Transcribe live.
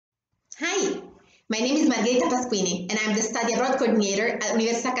My name is Margherita Pasquini, and I'm the Study Abroad Coordinator at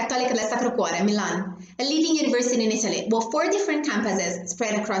Universita Cattolica del Sacro Cuore, Milan, a leading university in Italy with 4 different campuses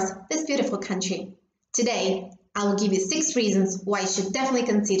spread across this beautiful country. Today, I will give you 6 reasons why you should definitely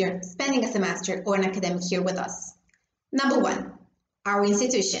consider spending a semester or an academic year with us. Number 1, our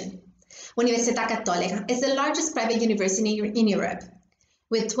institution. Universita Cattolica is the largest private university in Europe.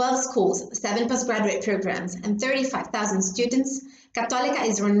 With 12 schools, 7 postgraduate programs, and 35,000 students, Cattolica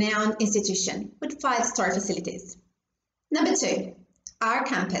is a renowned institution with 5-star facilities. Number 2, our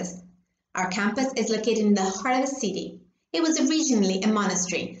campus. Our campus is located in the heart of the city. It was originally a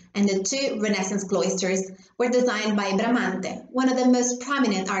monastery, and the 2 Renaissance cloisters were designed by Bramante, one of the most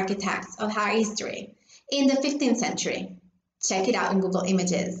prominent architects of our history, in the 15th century. Check it out in Google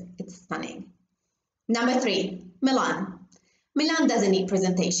Images. It's stunning. Number 3, Milan. Milan doesn't need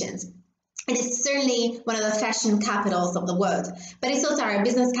presentations. It is certainly one of the fashion capitals of the world, but it's also our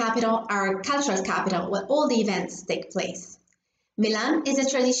business capital, our cultural capital, where all the events take place. Milan is a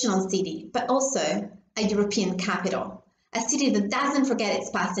traditional city, but also a European capital, a city that doesn't forget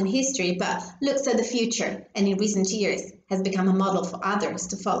its past and history, but looks at the future, and in recent years has become a model for others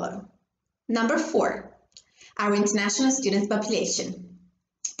to follow. Number 4, our international students population.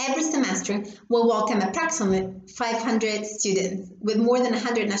 Every semester, we'll welcome approximately 500 students with more than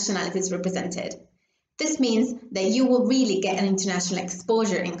 100 nationalities represented. This means that you will really get an international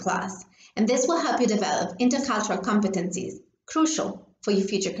exposure in class, and this will help you develop intercultural competencies, crucial for your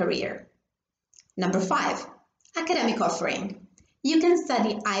future career. Number 5, academic offering. You can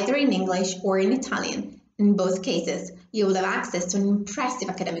study either in English or in Italian. In both cases, you will have access to an impressive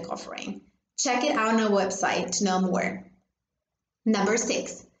academic offering. Check it out on our website to know more. Number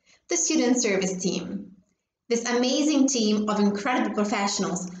 6, the student service team. This amazing team of incredible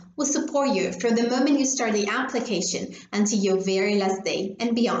professionals will support you from the moment you start the application until your very last day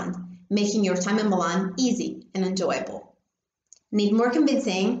and beyond, making your time in Milan easy and enjoyable. Need more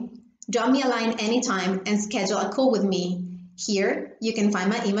convincing? Drop me a line anytime and schedule a call with me. Here, you can find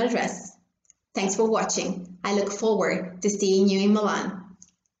my email address. Thanks for watching. I look forward to seeing you in Milan.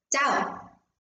 Ciao!